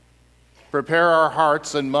Prepare our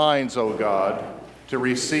hearts and minds, O God, to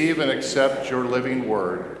receive and accept your living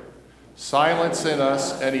word. Silence in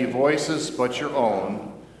us any voices but your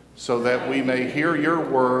own, so that we may hear your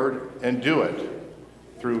word and do it.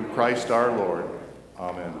 Through Christ our Lord.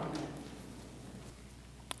 Amen.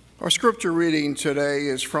 Our scripture reading today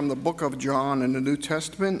is from the book of John in the New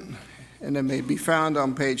Testament, and it may be found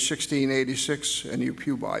on page 1686 in your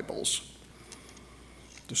pew Bibles.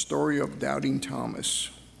 The story of doubting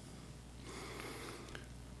Thomas.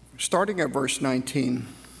 Starting at verse 19.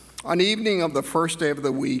 On the evening of the first day of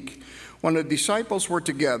the week, when the disciples were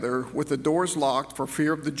together with the doors locked for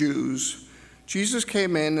fear of the Jews, Jesus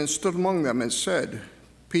came in and stood among them and said,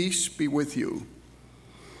 "Peace be with you."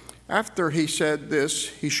 After he said this,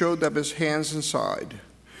 he showed them his hands and side.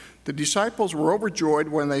 The disciples were overjoyed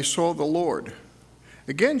when they saw the Lord.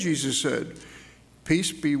 Again, Jesus said,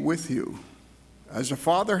 "Peace be with you. As the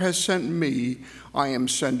Father has sent me, I am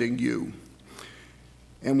sending you."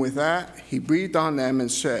 And with that, he breathed on them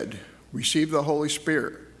and said, "Receive the Holy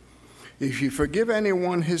Spirit. If you forgive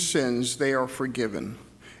anyone his sins, they are forgiven.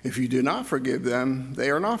 If you do not forgive them,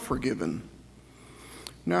 they are not forgiven."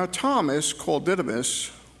 Now Thomas, called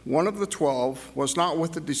Didymus, one of the 12, was not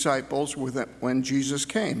with the disciples when Jesus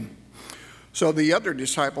came. So the other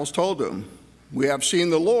disciples told him, "We have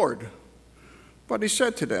seen the Lord." But he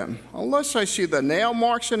said to them, "Unless I see the nail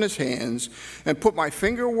marks in his hands, and put my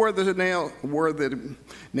finger where the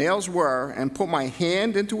nails were, and put my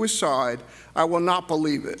hand into his side, I will not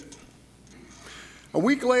believe it." A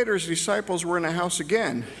week later, his disciples were in the house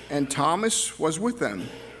again, and Thomas was with them.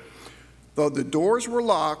 Though the doors were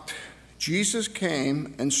locked, Jesus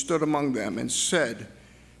came and stood among them and said,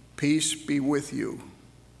 "Peace be with you."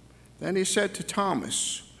 Then he said to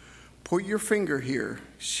Thomas, "Put your finger here,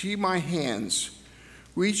 see my hands.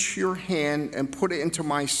 Reach your hand and put it into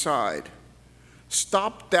my side.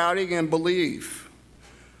 Stop doubting and believe."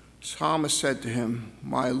 Thomas said to him,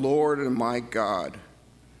 "My Lord and my God."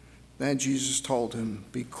 Then Jesus told him,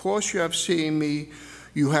 "Because you have seen me,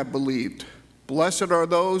 you have believed. Blessed are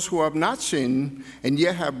those who have not seen and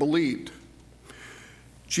yet have believed."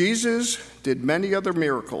 Jesus did many other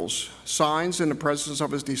miracles, signs in the presence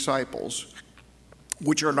of his disciples,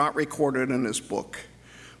 which are not recorded in this book.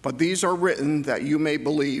 But these are written that you may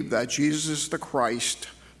believe that Jesus is the Christ,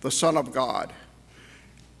 the Son of God,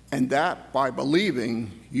 and that by believing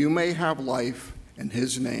you may have life in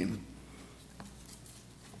his name.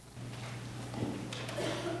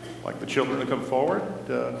 I'd like the children to come forward.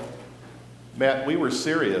 Matt, we were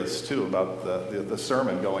serious, too, about the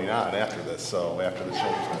sermon going on after this, so after the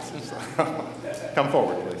children's message. So come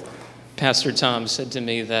forward, please. Pastor Tom said to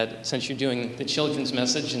me that since you're doing the children's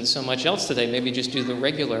message and so much else today, maybe just do the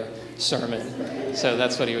regular sermon. So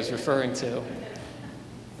that's what he was referring to.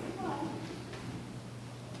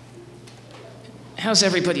 How's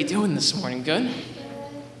everybody doing this morning? Good?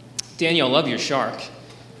 Daniel, I love your shark.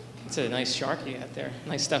 It's a nice shark you got there.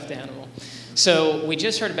 Nice stuffed animal. So we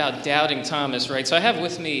just heard about doubting Thomas, right? So I have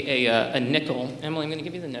with me a nickel. Emily, I'm going to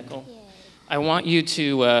give you the nickel. Yeah. I want you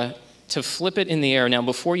to flip it in the air. Now,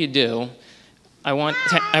 before you do, I want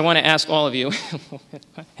to ask all of you,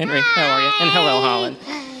 Henry, how are you? And hello,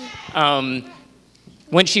 Holland.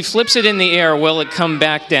 When she flips it in the air, will it come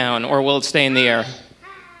back down, or will it stay in the air?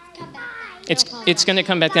 It's going to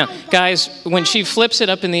come back down. Guys, when she flips it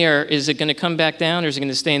up in the air, is it going to come back down, or is it going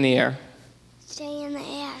to stay in the air? Stay in the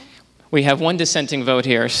air. We have one dissenting vote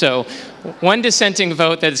here. So one dissenting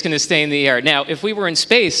vote that it's going to stay in the air. Now, if we were in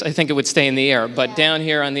space, I think it would stay in the air. But down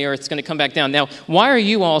here on the earth, it's going to come back down. Now, why are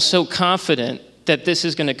you all so confident that this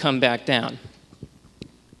is going to come back down?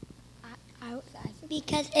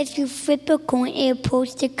 Because if you flip a coin, it's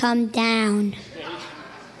supposed to come down.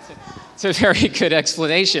 It's a very good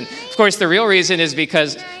explanation. Of course, the real reason is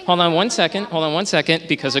because, hold on one second,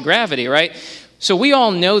 because of gravity, right? So we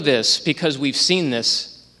all know this because we've seen this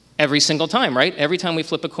every single time, right? Every time we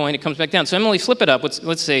flip a coin, it comes back down. So Emily, flip it up.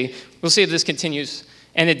 Let's see. We'll see if this continues.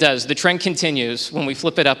 And it does. The trend continues. When we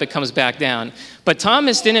flip it up, it comes back down. But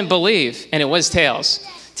Thomas didn't believe, and it was tails.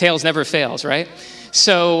 Tails never fails, right?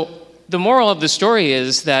 So the moral of the story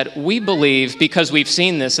is that we believe because we've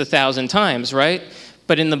seen this 1,000 times, right?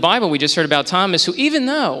 But in the Bible, we just heard about Thomas, who even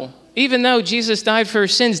though Jesus died for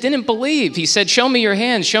his sins, didn't believe. He said, "Show me your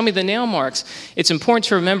hands, show me the nail marks." It's important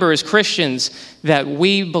to remember as Christians that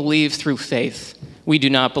we believe through faith. We do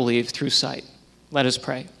not believe through sight. Let us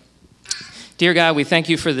pray. Dear God, we thank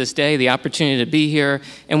you for this day, the opportunity to be here,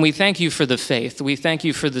 and we thank you for the faith. We thank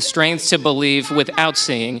you for the strength to believe without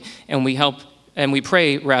seeing, and we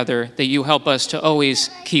pray, that you help us to always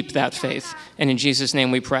keep that faith. And in Jesus'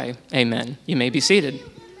 name we pray. Amen. You may be seated.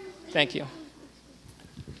 Thank you.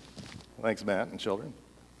 Thanks, Matt and children.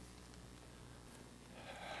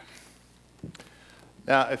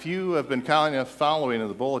 Now, if you have been following in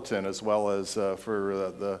the bulletin as well as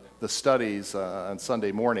for the studies on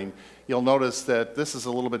Sunday morning, you'll notice that this is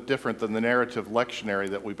a little bit different than the narrative lectionary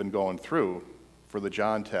that we've been going through for the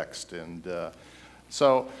John text. And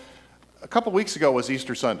so a couple weeks ago was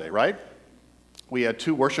Easter Sunday, right? We had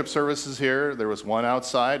 2 worship services here. There was one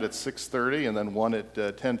outside at 6:30 and then one at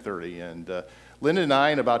 10:30. And Linda and I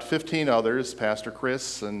and about 15 others, Pastor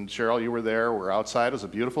Chris and Cheryl, you were there, were outside. It was a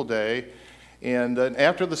beautiful day. And then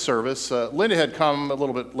after the service, Linda had come a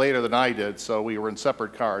little bit later than I did, so we were in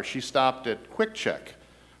separate cars. She stopped at Quick Check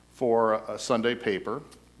for a Sunday paper,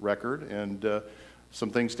 record, and some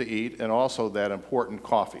things to eat, and also that important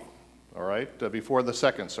coffee, all right, before the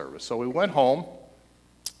second service. So we went home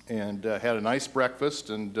and had a nice breakfast,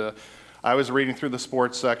 and I was reading through the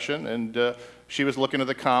sports section, and she was looking at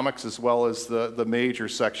the comics as well as the major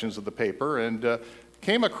sections of the paper, and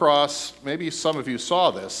came across, maybe some of you saw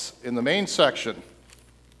this, in the main section.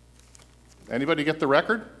 Anybody get the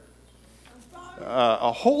record?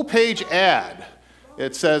 A whole page ad.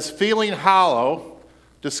 It says, "Feeling hollow,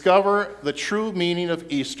 discover the true meaning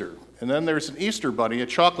of Easter." And then there's an Easter bunny, a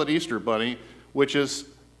chocolate Easter bunny, which is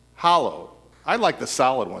hollow. I like the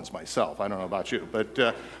solid ones myself. I don't know about you,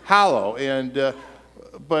 but hollow, and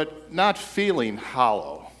but not feeling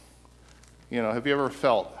hollow. You know, have you ever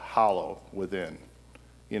felt hollow within?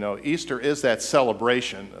 You know, Easter is that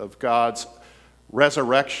celebration of God's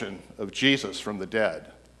resurrection of Jesus from the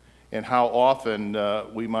dead, and how often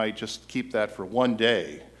we might just keep that for one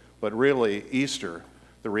day, but really Easter,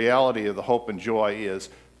 the reality of the hope and joy is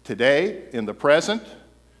today, in the present,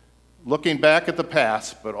 looking back at the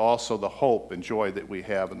past, but also the hope and joy that we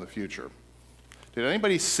have in the future. Did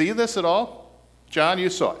anybody see this at all? John, you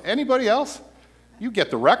saw it. Anybody else? You get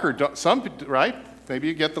the record, some, right? Maybe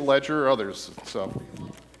you get the ledger or others, so.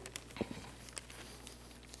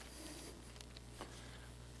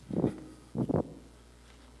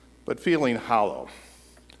 But feeling hollow,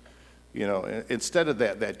 you know, instead of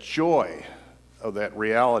that joy of that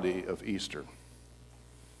reality of Easter.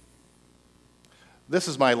 This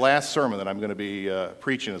is my last sermon that I'm going to be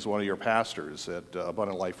preaching as one of your pastors at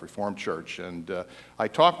Abundant Life Reformed Church. And I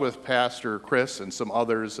talked with Pastor Chris and some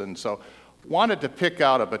others, and so wanted to pick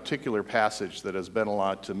out a particular passage that has been a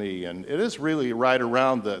lot to me. And it is really right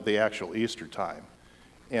around the actual Easter time.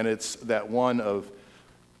 And it's that one of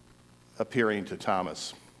appearing to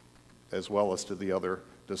Thomas, as well as to the other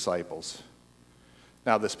disciples.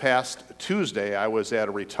 Now, this past Tuesday, I was at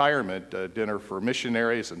a retirement dinner for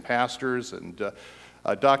missionaries and pastors, and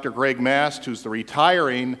Dr. Greg Mast, who's the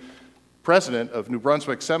retiring president of New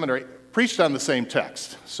Brunswick Seminary, preached on the same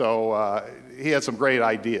text. So he had some great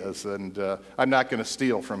ideas, and I'm not going to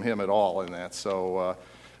steal from him at all in that. So,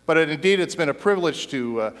 but indeed, it's been a privilege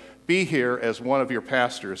to be here as one of your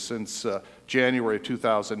pastors since January of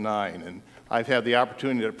 2009, and I've had the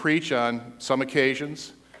opportunity to preach on some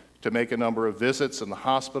occasions, to make a number of visits in the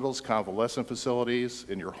hospitals, convalescent facilities,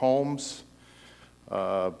 in your homes,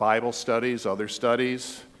 Bible studies, other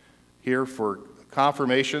studies, here for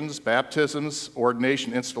confirmations, baptisms,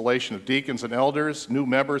 ordination, installation of deacons and elders, new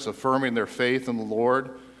members affirming their faith in the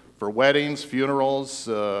Lord, for weddings, funerals,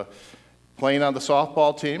 playing on the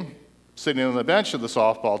softball team, sitting on the bench of the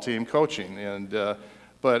softball team, coaching, and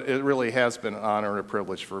but it really has been an honor and a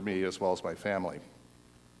privilege for me as well as my family.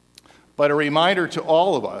 But a reminder to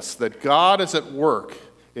all of us that God is at work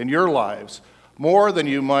in your lives more than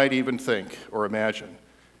you might even think or imagine,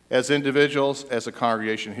 as individuals, as a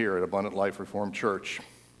congregation here at Abundant Life Reformed Church.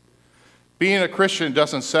 Being a Christian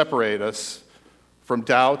doesn't separate us from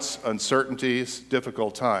doubts, uncertainties,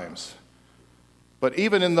 difficult times. But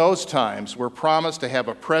even in those times, we're promised to have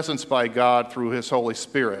a presence by God through His Holy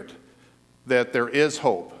Spirit, that there is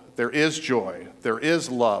hope, there is joy, there is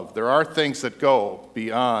love, there are things that go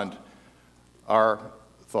beyond our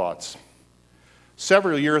thoughts.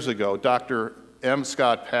 Several years ago, Dr. M.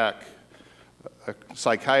 Scott Peck, a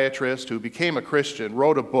psychiatrist who became a Christian,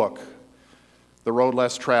 wrote a book, The Road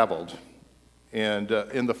Less Traveled. And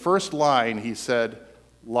in the first line, he said,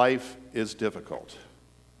 "Life is difficult."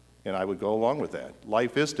 And I would go along with that.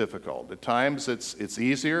 Life is difficult. At times it's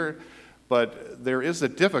easier, but there is a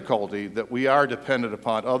difficulty that we are dependent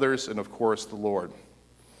upon others and, of course, the Lord.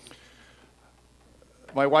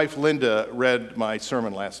 My wife Linda read my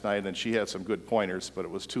sermon last night, and she had some good pointers, but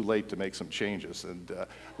it was too late to make some changes. And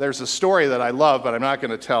there's a story that I love, but I'm not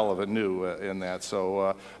going to tell of it new in that.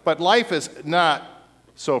 So, but life is not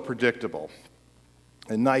so predictable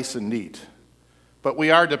and nice and neat. But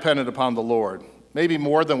we are dependent upon the Lord, maybe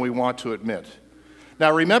more than we want to admit.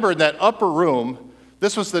 Now remember, in that upper room,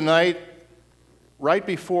 this was the night right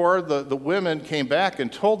before the women came back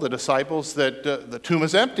and told the disciples that the tomb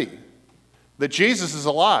is empty, that Jesus is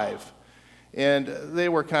alive. And they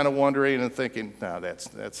were kind of wondering and thinking, no,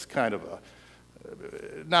 that's kind of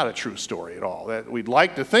not a true story at all. That we'd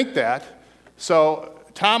like to think that. So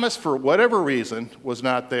Thomas, for whatever reason, was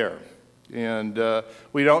not there. And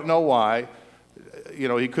we don't know why.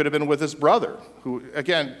 He could have been with his brother, who,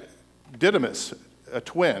 again, Didymus, a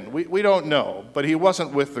twin. We don't know, but he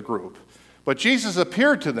wasn't with the group. But Jesus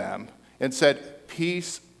appeared to them and said,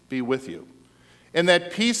 "Peace be with you." And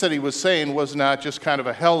that peace that he was saying was not just kind of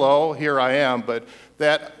a hello, here I am, but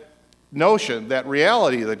that notion, that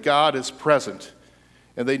reality that God is present.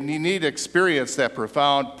 And they need to experience that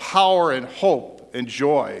profound power and hope and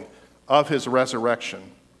joy of his resurrection.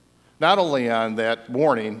 Not only on that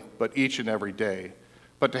morning, but each and every day.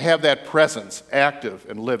 But to have that presence active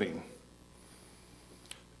and living.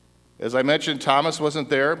 As I mentioned, Thomas wasn't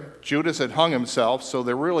there. Judas had hung himself, so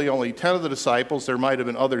there were really only 10 of the disciples. There might have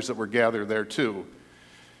been others that were gathered there too.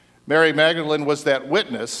 Mary Magdalene was that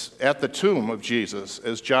witness at the tomb of Jesus,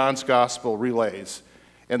 as John's gospel relays.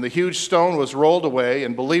 And the huge stone was rolled away,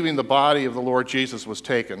 and believing the body of the Lord Jesus was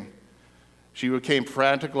taken. She came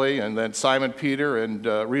frantically, and then Simon Peter and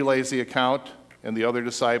relays the account, and the other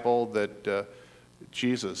disciple that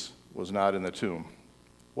Jesus was not in the tomb.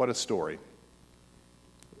 What a story.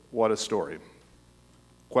 What a story.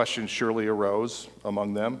 Questions surely arose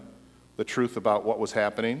among them, the truth about what was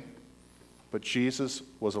happening. But Jesus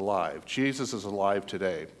was alive. Jesus is alive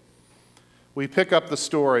today. We pick up the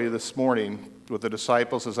story this morning with the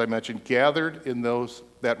disciples, as I mentioned, gathered in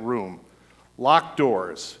that room, locked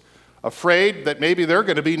doors, afraid that maybe they're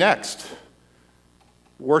going to be next,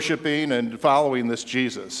 worshiping and following this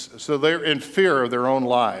Jesus. So they're in fear of their own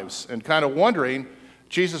lives and kind of wondering,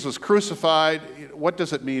 Jesus was crucified, what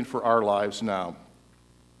does it mean for our lives now?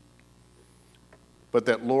 But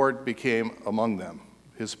that Lord became among them,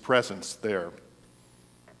 his presence there.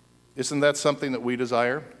 Isn't that something that we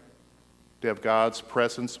desire? To have God's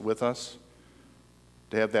presence with us?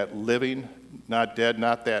 To have that living, not dead,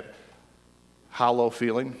 not that hollow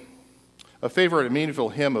feeling? A favorite and meaningful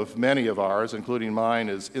hymn of many of ours, including mine,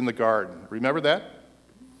 is "In the Garden." Remember that?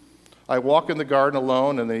 I walk in the garden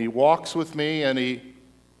alone, and then he walks with me, and he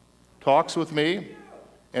talks with me,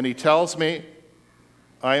 and he tells me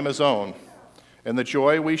I am his own. And the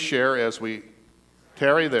joy we share as we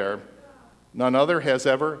tarry there, none other has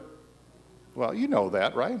ever, well, you know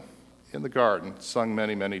that, right? In the garden, sung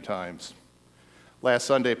many, many times. Last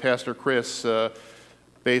Sunday, Pastor Chris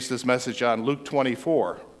based his message on Luke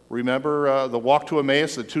 24. Remember the walk to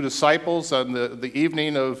Emmaus, the two disciples on the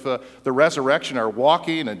evening of the resurrection are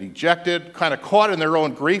walking and dejected, kind of caught in their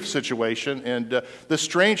own grief situation, and the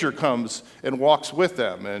stranger comes and walks with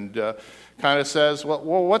them and kind of says, well,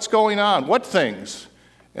 what's going on? What things?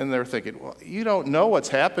 And they're thinking, well, you don't know what's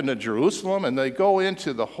happened in Jerusalem? And they go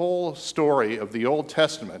into the whole story of the Old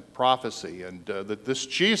Testament prophecy, and that this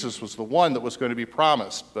Jesus was the one that was going to be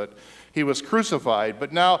promised, but he was crucified.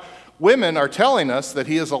 But now women are telling us that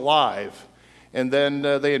he is alive. And then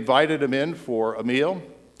they invited him in for a meal,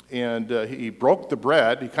 and he broke the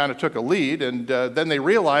bread. He kind of took a lead, and then they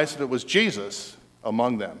realized that it was Jesus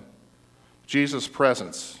among them. Jesus'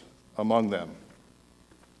 presence among them.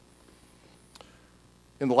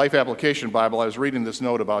 In the Life Application Bible, I was reading this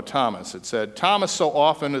note about Thomas. It said, Thomas so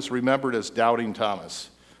often is remembered as Doubting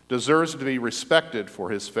Thomas, deserves to be respected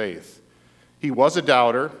for his faith. He was a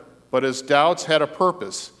doubter, but his doubts had a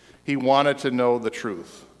purpose. He wanted to know the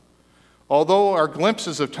truth. Although our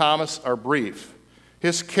glimpses of Thomas are brief,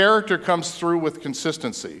 his character comes through with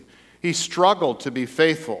consistency. He struggled to be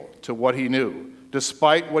faithful to what he knew,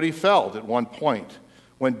 despite what he felt at one point,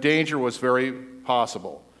 when danger was very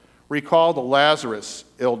possible. Recall the Lazarus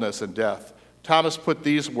illness and death. Thomas put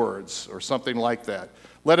these words, or something like that.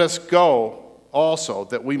 Let us go also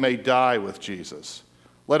that we may die with Jesus.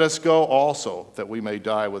 Let us go also that we may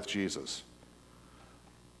die with Jesus.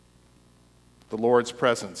 The Lord's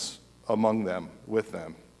presence among them, with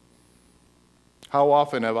them. How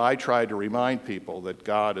often have I tried to remind people that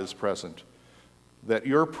God is present, that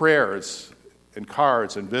your prayers and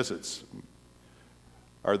cards and visits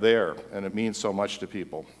are there, and it means so much to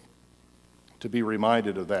people. To be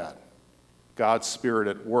reminded of that. God's Spirit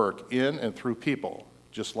at work in and through people,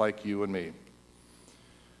 just like you and me.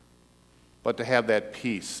 But to have that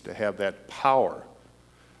peace, to have that power.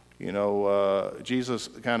 You know, Jesus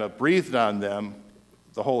kind of breathed on them,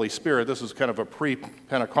 the Holy Spirit. This is kind of a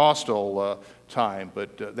pre-Pentecostal time,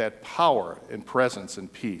 but that power and presence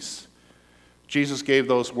and peace. Jesus gave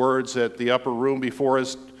those words at the upper room before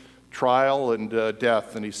his trial and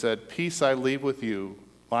death, and he said, peace I leave with you,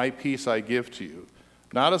 My peace I give to you.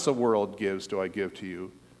 Not as the world gives do I give to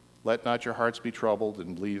you. Let not your hearts be troubled,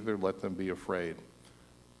 and neither let them be afraid.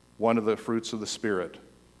 One of the fruits of the Spirit.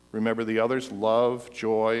 Remember the others: love,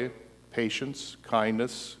 joy, patience,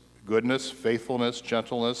 kindness, goodness, faithfulness,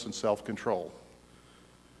 gentleness, and self-control.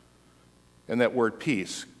 And that word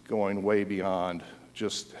peace going way beyond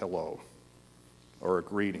just hello or a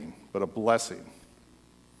greeting, but a blessing.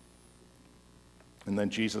 And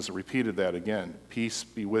then Jesus repeated that again: peace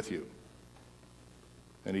be with you.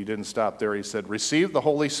 And he didn't stop there. He said, receive the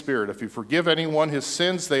Holy Spirit. If you forgive anyone his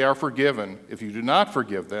sins, they are forgiven. If you do not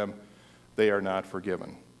forgive them, they are not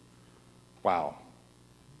forgiven. Wow.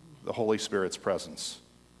 The Holy Spirit's presence.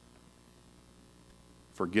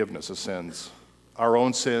 Forgiveness of sins. Our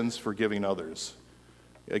own sins, forgiving others.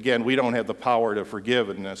 Again, we don't have the power to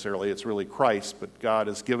forgive necessarily. It's really Christ, but God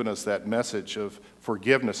has given us that message of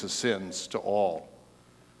forgiveness of sins to all.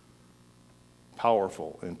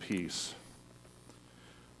 Powerful in peace.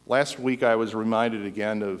 Last week I was reminded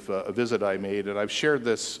again of a visit I made, and I've shared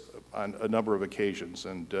this on a number of occasions,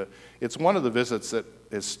 and it's one of the visits that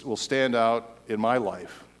will stand out in my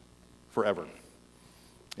life forever.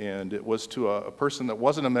 And it was to a person that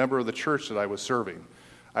wasn't a member of the church that I was serving.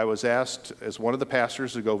 I was asked as one of the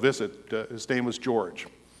pastors to go visit. His name was George,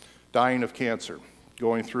 dying of cancer,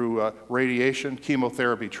 going through radiation,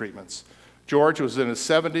 chemotherapy treatments. George was in his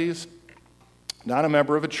 70s, not a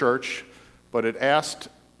member of a church, but had asked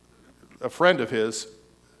a friend of his,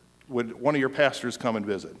 would one of your pastors come and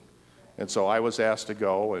visit? And so I was asked to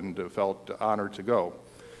go and felt honored to go.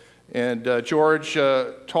 And George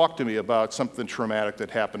talked to me about something traumatic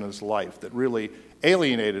that happened in his life that really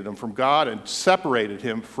alienated him from God and separated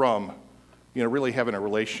him from, really having a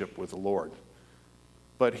relationship with the Lord.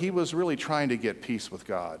 But he was really trying to get peace with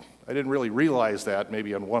God. I didn't really realize that,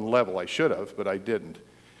 maybe on one level I should have, but I didn't.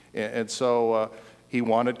 And so he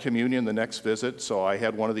wanted communion the next visit, so I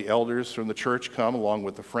had one of the elders from the church come along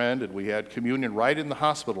with a friend, and we had communion right in the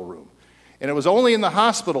hospital room. And it was only in the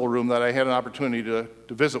hospital room that I had an opportunity to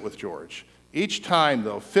visit with George. Each time,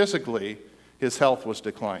 though, physically, his health was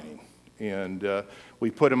declining. And we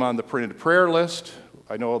put him on the printed prayer list.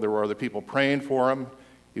 I know there were other people praying for him.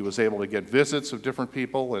 He was able to get visits of different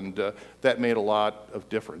people, and that made a lot of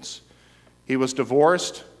difference. He was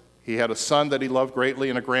divorced. He had a son that he loved greatly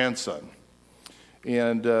and a grandson.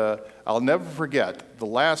 And I'll never forget the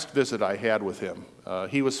last visit I had with him.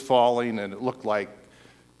 He was falling, and it looked like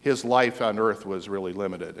his life on earth was really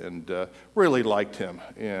limited, and really liked him.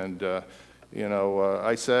 And,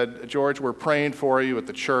 I said, George, we're praying for you at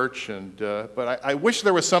the church, but I wish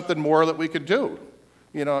there was something more that we could do.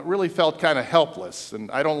 It really felt kind of helpless,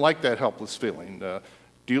 and I don't like that helpless feeling.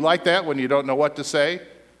 Do you like that when you don't know what to say?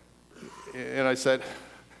 And I said,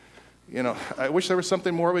 I wish there was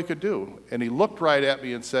something more we could do. And he looked right at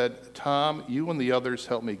me and said, Tom, you and the others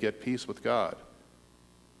helped me get peace with God.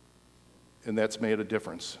 And that's made a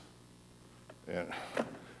difference. And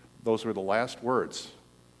those were the last words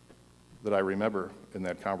that I remember in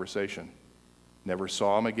that conversation. Never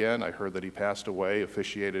saw him again. I heard that he passed away,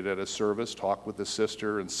 officiated at a service, talked with his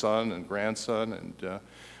sister and son and grandson, and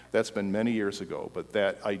that's been many years ago. But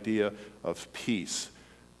that idea of peace,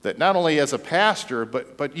 that not only as a pastor,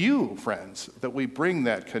 but you, friends, that we bring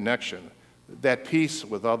that connection, that peace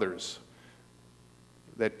with others,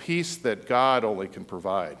 that peace that God only can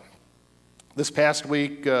provide. This past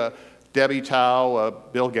week, Debbie Tao,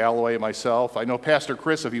 Bill Galloway, and myself, I know Pastor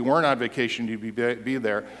Chris, if you weren't on vacation, you'd be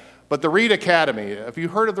there, but the Reed Academy, have you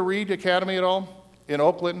heard of the Reed Academy at all? In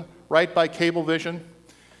Oakland, right by Cablevision.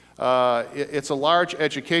 It's a large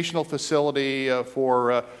educational facility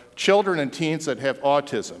for children and teens that have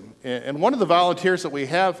autism. And one of the volunteers that we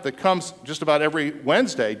have that comes just about every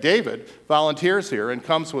Wednesday, David, volunteers here and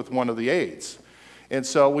comes with one of the aides. And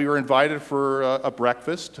so we were invited for a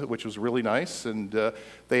breakfast, which was really nice. And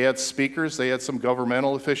they had speakers, they had some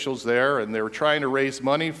governmental officials there, and they were trying to raise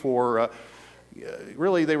money for,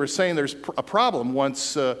 really they were saying there's a problem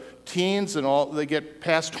once teens and all, they get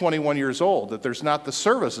past 21 years old, that there's not the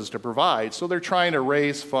services to provide. So they're trying to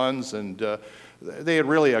raise funds, and they had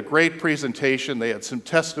really a great presentation. They had some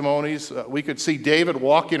testimonies. We could see David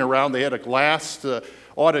walking around. They had a glass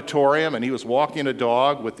auditorium, and he was walking a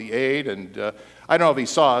dog with the aide, and I don't know if he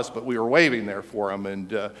saw us, but we were waving there for him,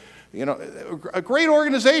 and a great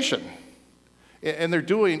organization, and they're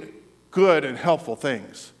doing good and helpful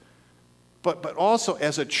things. But also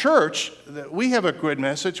as a church, we have a good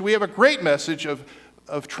message. We have a great message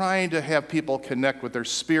of trying to have people connect with their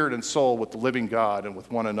spirit and soul with the living God and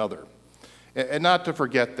with one another. And not to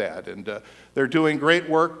forget that. And they're doing great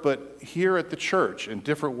work, but here at the church in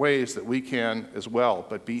different ways that we can as well.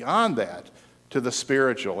 But beyond that, to the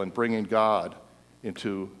spiritual and bringing God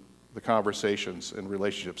into the conversations and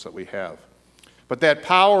relationships that we have. But that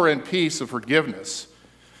power and peace of forgiveness,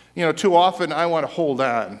 too often I want to hold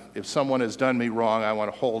on. If someone has done me wrong, I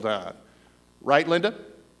want to hold on. Right, Linda?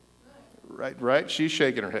 Right? She's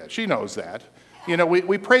shaking her head. She knows that.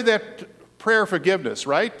 We pray that prayer of forgiveness,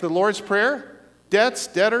 right? The Lord's Prayer. Debts,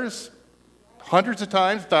 debtors, hundreds of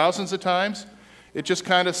times, thousands of times. It just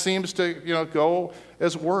kind of seems to, go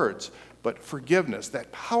as words. But forgiveness,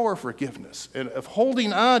 that power of forgiveness, and of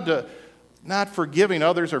holding on to not forgiving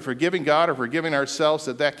others or forgiving God or forgiving ourselves,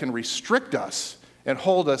 that can restrict us and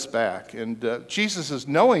hold us back. And Jesus is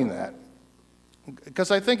knowing that.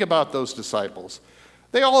 Because I think about those disciples.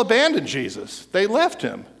 They all abandoned Jesus. They left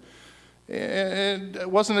him. And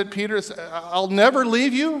wasn't it Peter said, I'll never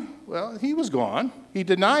leave you? Well, he was gone. He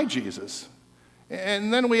denied Jesus.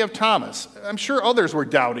 And then we have Thomas. I'm sure others were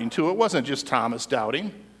doubting too. It wasn't just Thomas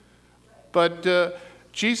doubting. But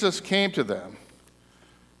Jesus came to them,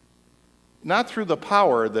 not through the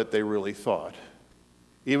power that they really thought,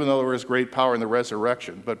 even though there was great power in the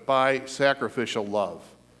resurrection, but by sacrificial love,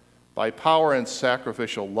 by power and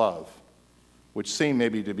sacrificial love, which seem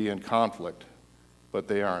maybe to be in conflict, but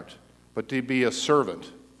they aren't, but to be a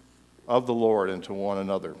servant of the Lord and to one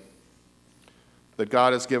another. That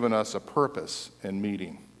God has given us a purpose and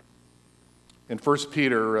meaning. In 1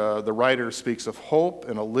 Peter, the writer speaks of hope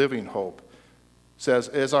and a living hope. Says,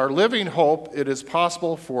 as our living hope, it is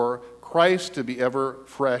possible for Christ to be ever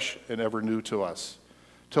fresh and ever new to us.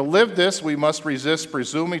 To live this, we must resist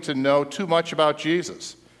presuming to know too much about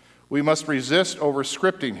Jesus. We must resist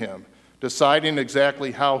over-scripting him, deciding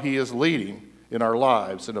exactly how he is leading in our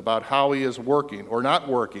lives and about how he is working or not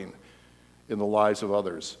working in the lives of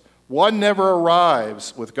others. One never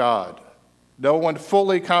arrives with God. No one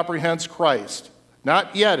fully comprehends Christ,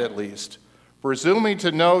 not yet at least. Presuming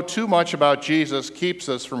to know too much about Jesus keeps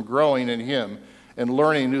us from growing in him and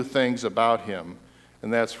learning new things about him.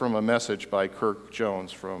 And that's from a message by Kirk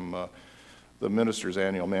Jones from the Minister's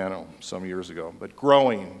Annual Manual some years ago. But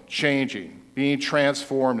growing, changing, being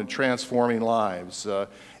transformed and transforming lives,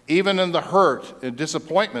 even in the hurt and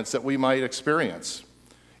disappointments that we might experience.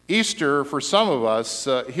 Easter, for some of us,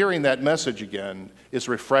 hearing that message again is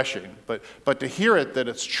refreshing, but to hear it that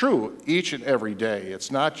it's true each and every day.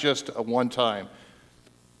 It's not just a one-time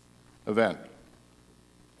event.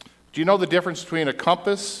 Do you know the difference between a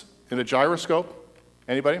compass and a gyroscope?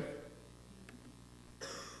 Anybody?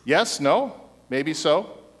 Yes? No? Maybe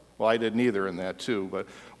so? Well, I didn't either in that too. But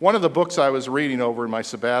one of the books I was reading over in my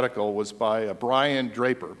sabbatical was by Brian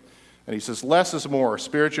Draper. And he says, less is more,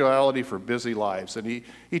 spirituality for busy lives. And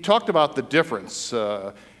he talked about the difference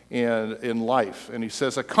in life. And he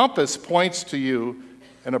says, a compass points to you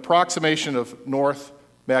an approximation of north,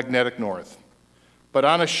 magnetic north. But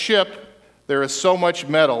on a ship, there is so much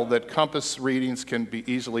metal that compass readings can be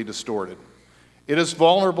easily distorted. It is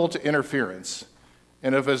vulnerable to interference.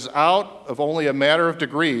 And if it's out of only a matter of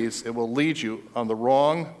degrees, it will lead you on the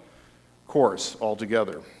wrong course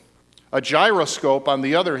altogether. A gyroscope, on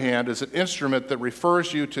the other hand, is an instrument that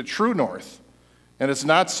refers you to true north and is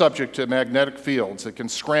not subject to magnetic fields that can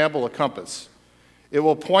scramble a compass. It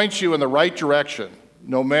will point you in the right direction,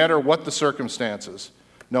 no matter what the circumstances,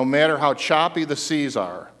 no matter how choppy the seas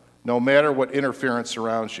are, no matter what interference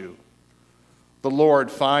surrounds you. The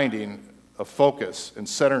Lord finding a focus and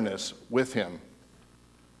centeredness with him.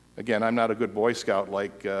 Again, I'm not a good Boy Scout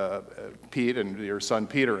like Pete and your son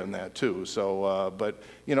Peter in that too. So, but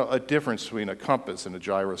a difference between a compass and a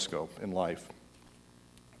gyroscope in life.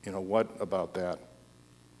 What about that?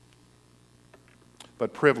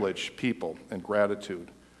 But privilege, people, and gratitude.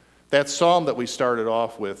 That psalm that we started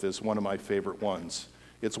off with is one of my favorite ones.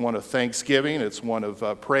 It's one of thanksgiving. It's one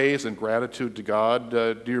of praise and gratitude to God.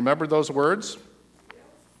 Do you remember those words?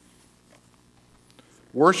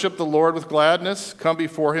 Worship the Lord with gladness. Come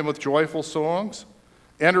before him with joyful songs.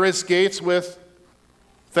 Enter his gates with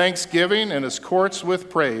thanksgiving and his courts with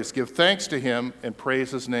praise. Give thanks to him and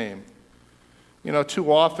praise his name.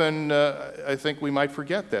 Too often I think we might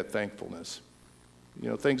forget that thankfulness.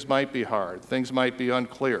 Things might be hard. Things might be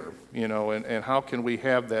unclear. And how can we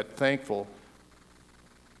have that thankful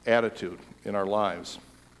attitude in our lives?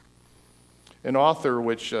 An author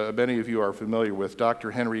which many of you are familiar with,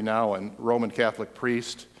 Dr. Henry Nouwen, Roman Catholic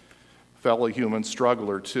priest, fellow human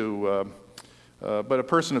struggler too, but a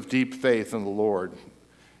person of deep faith in the Lord.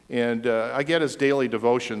 And I get his daily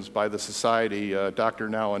devotions by the society. Dr.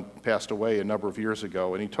 Nouwen passed away a number of years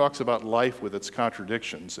ago, and he talks about life with its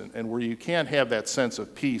contradictions, and where you can't have that sense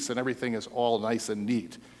of peace and everything is all nice and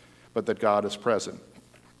neat, but that God is present.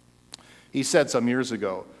 He said some years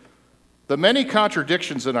ago, The many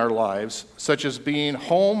contradictions in our lives, such as being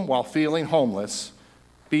home while feeling homeless,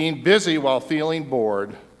 being busy while feeling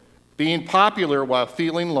bored, being popular while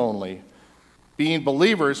feeling lonely, being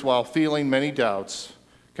believers while feeling many doubts,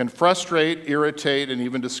 can frustrate, irritate, and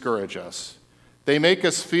even discourage us. They make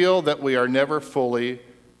us feel that we are never fully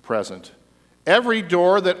present. Every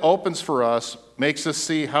door that opens for us makes us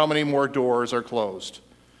see how many more doors are closed.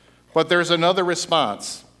 But there's another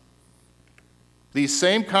response. These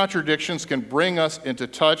same contradictions can bring us into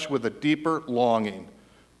touch with a deeper longing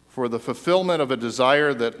for the fulfillment of a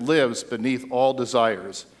desire that lives beneath all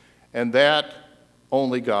desires, and that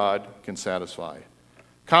only God can satisfy.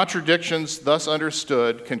 Contradictions, thus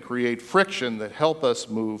understood, can create friction that help us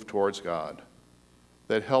move towards God.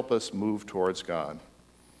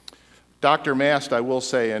 Dr. Mast, I will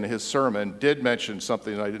say, in his sermon, did mention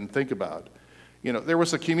something I didn't think about. There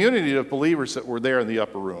was a community of believers that were there in the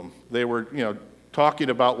upper room. They were, talking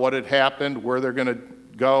about what had happened, where they're going to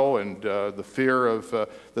go, and the fear of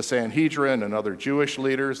the Sanhedrin and other Jewish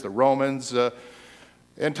leaders, the Romans.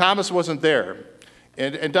 And Thomas wasn't there.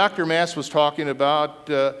 And Dr. Mast was talking about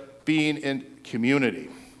being in community.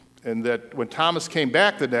 And that when Thomas came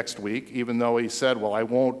back the next week, even though he said, well, I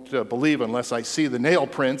won't believe unless I see the nail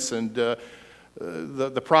prints and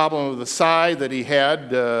the problem of the side that he had,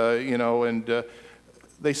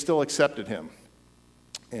 they still accepted him.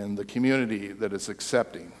 And the community that is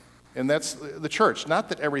accepting. And that's the church. Not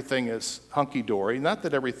that everything is hunky-dory, not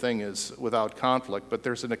that everything is without conflict, but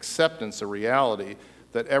there's an acceptance, a reality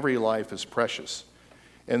that every life is precious.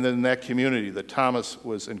 And then that community that Thomas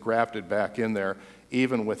was engrafted back in there,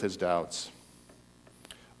 even with his doubts.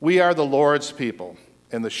 We are the Lord's people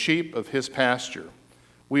and the sheep of his pasture.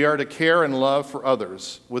 We are to care and love for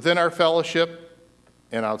others within our fellowship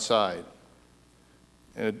and outside.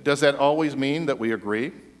 And does that always mean that we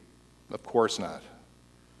agree? Of course not.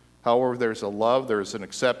 However, there's a love, there's an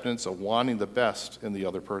acceptance, a wanting the best in the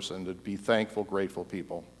other person, to be thankful, grateful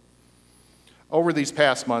people. Over these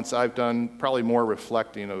past months, I've done probably more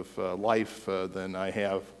reflecting of life than I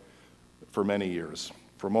have for many years,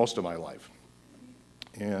 for most of my life.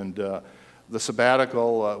 And the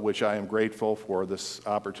sabbatical, which I am grateful for this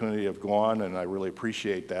opportunity, have gone, and I really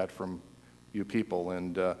appreciate that from you people.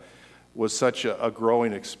 And was such a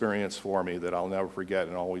growing experience for me that I'll never forget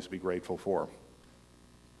and always be grateful for.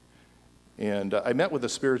 And I met with the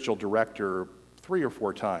spiritual director 3 or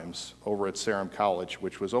 4 times over at Sarum College,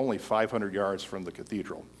 which was only 500 yards from the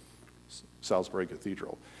cathedral, Salisbury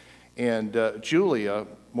Cathedral. And Julia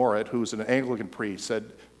Morit, who's an Anglican priest,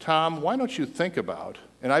 said, Tom, why don't you think about,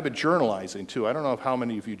 and I've been journalizing too, I don't know how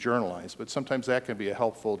many of you journalize, but sometimes that can be a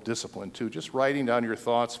helpful discipline too, just writing down your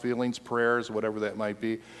thoughts, feelings, prayers, whatever that might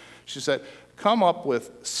be. She said, come up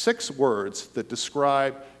with 6 words that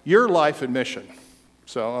describe your life and mission.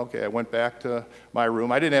 So, okay, I went back to my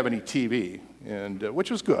room. I didn't have any TV, and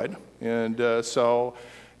which was good. And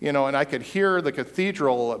and I could hear the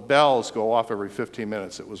cathedral bells go off every 15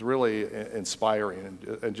 minutes. It was really inspiring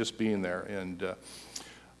and just being there.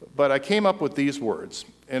 But I came up with these words,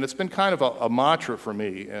 and it's been kind of a mantra for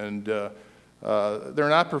me. And they're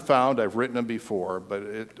not profound. I've written them before, but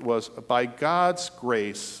it was, by God's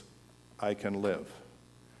grace, I can live.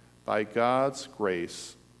 By God's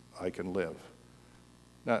grace, I can live.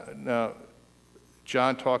 Now,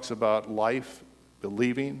 John talks about life,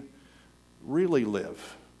 believing, really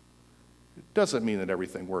live. It doesn't mean that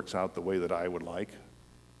everything works out the way that I would like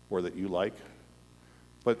or that you like,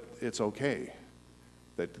 but it's okay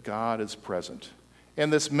that God is present.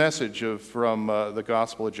 And this message from the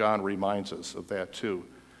Gospel of John reminds us of that too.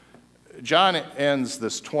 John ends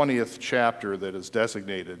this 20th chapter that is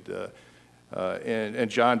designated,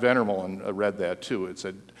 and John Venermolen read that too. It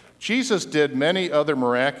said, Jesus did many other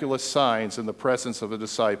miraculous signs in the presence of the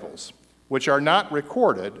disciples, which are not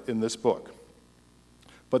recorded in this book.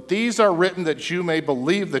 But these are written that you may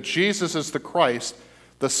believe that Jesus is the Christ,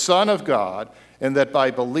 the Son of God, and that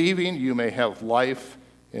by believing you may have life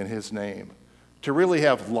in his name. To really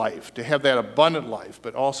have life, to have that abundant life,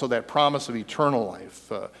 but also that promise of eternal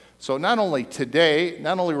life. So not only today,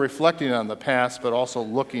 not only reflecting on the past, but also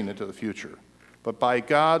looking into the future. But by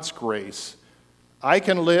God's grace, I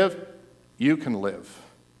can live, you can live.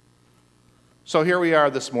 So here we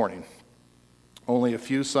are this morning. Only a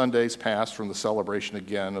few Sundays passed from the celebration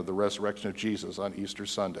again of the resurrection of Jesus on Easter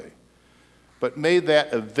Sunday. But may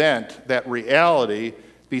that event, that reality,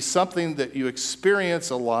 be something that you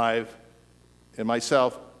experience alive in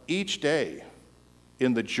myself each day,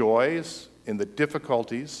 in the joys, in the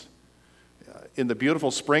difficulties, in the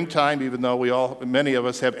beautiful springtime, even though many of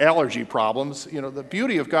us have allergy problems, the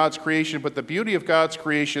beauty of God's creation, but the beauty of God's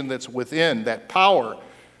creation that's within, that power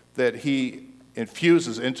that he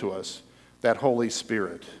infuses into us, that Holy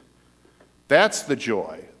Spirit. That's the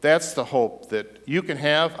joy. That's the hope that you can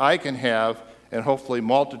have, I can have, and hopefully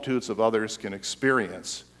multitudes of others can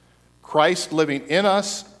experience. Christ living in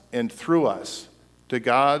us and through us, to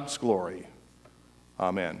God's glory.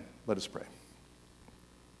 Amen. Let us pray.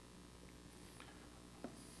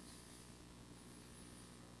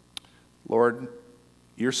 Lord,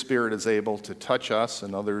 your Spirit is able to touch us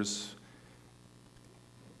and others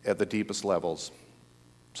at the deepest levels.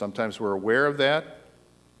 Sometimes we're aware of that,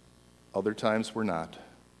 other times we're not.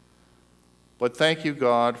 But thank you,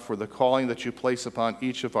 God, for the calling that you place upon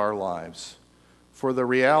each of our lives, for the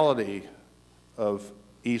reality of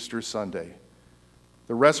Easter Sunday,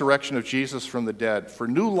 the resurrection of Jesus from the dead, for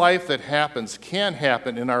new life that can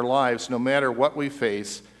happen in our lives no matter what we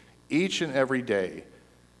face each and every day.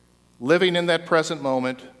 Living in that present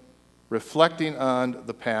moment, reflecting on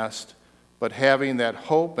the past, but having that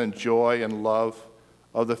hope and joy and love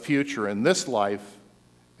of the future in this life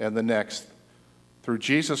and the next, through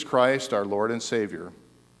Jesus Christ, our Lord and Savior.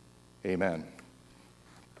 Amen.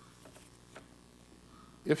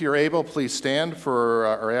 If you're able, please stand for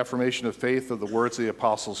our affirmation of faith of the words of the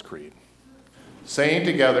Apostles' Creed. Saying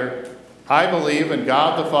together, I believe in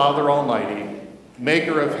God the Father Almighty,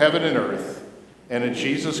 maker of heaven and earth, and in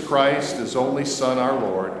Jesus Christ, his only Son, our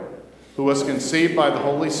Lord, who was conceived by the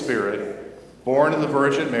Holy Spirit, born of the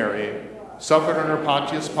Virgin Mary, suffered under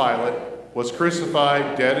Pontius Pilate, was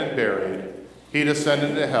crucified, dead, and buried. He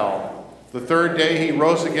descended into hell. The third day he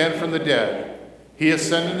rose again from the dead. He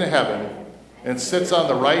ascended into heaven and sits on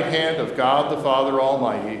the right hand of God the Father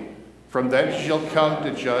Almighty. From thence he shall come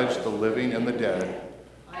to judge the living and the dead.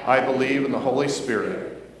 I believe in the Holy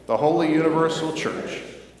Spirit, the holy universal church,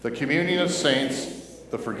 the communion of saints,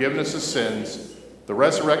 the forgiveness of sins, the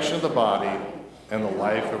resurrection of the body, and the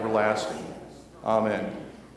life everlasting. Amen.